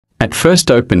At first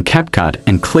open Capcut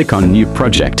and click on New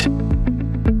Project.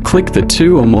 Click the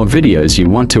 2 or more videos you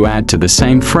want to add to the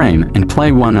same frame and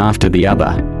play one after the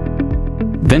other.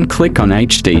 Then click on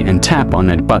HD and tap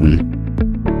on Add button.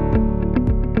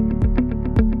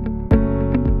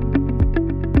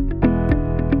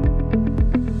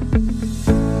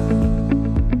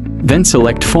 Then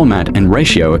select Format and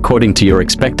Ratio according to your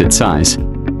expected size.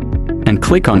 And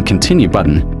click on Continue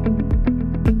button.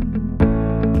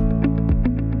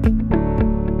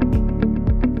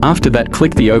 After that,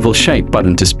 click the oval shape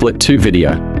button to split 2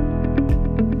 video.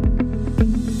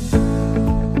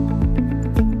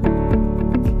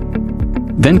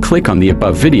 Then click on the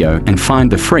above video and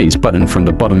find the Freeze button from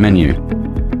the bottom menu.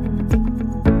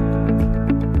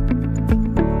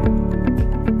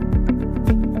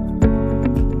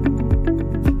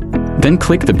 Then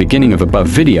click the beginning of above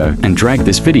video and drag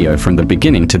this video from the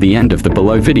beginning to the end of the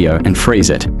below video and freeze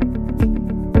it.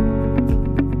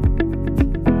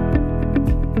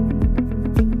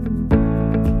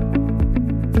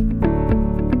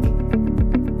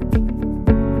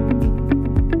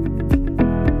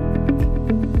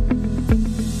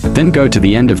 Then go to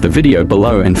the end of the video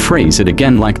below and freeze it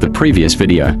again like the previous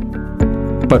video.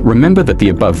 But remember that the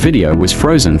above video was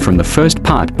frozen from the first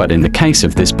part, but in the case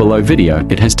of this below video,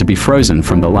 it has to be frozen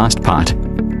from the last part.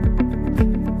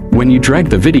 When you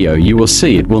drag the video, you will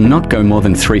see it will not go more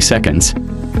than 3 seconds.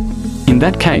 In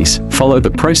that case, follow the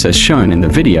process shown in the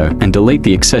video and delete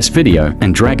the excess video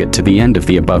and drag it to the end of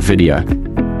the above video.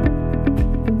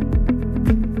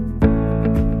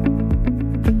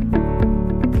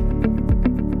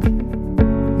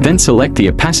 Then select the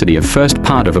opacity of first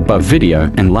part of above video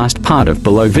and last part of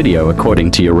below video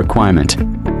according to your requirement.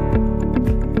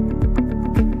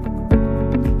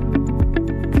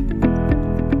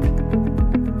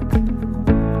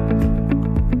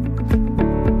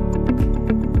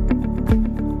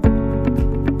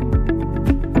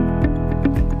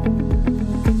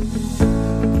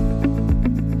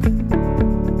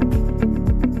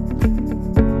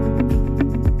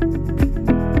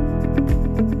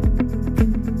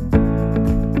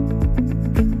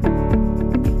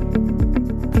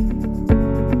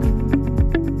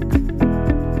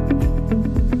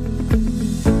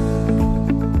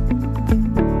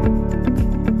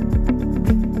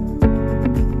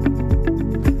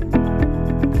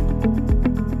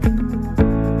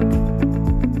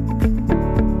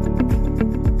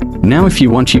 Now if you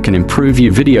want, you can improve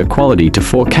your video quality to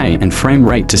 4K and frame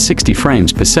rate to 60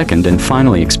 frames per second and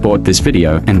finally export this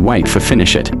video and wait for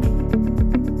finish it.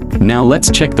 Now let's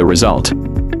check the result.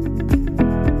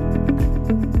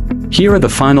 Here are the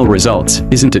final results.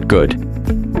 Isn't it good?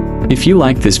 If you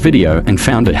liked this video and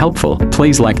found it helpful,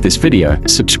 please like this video,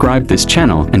 subscribe this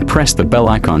channel and press the bell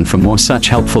icon for more such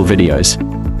helpful videos.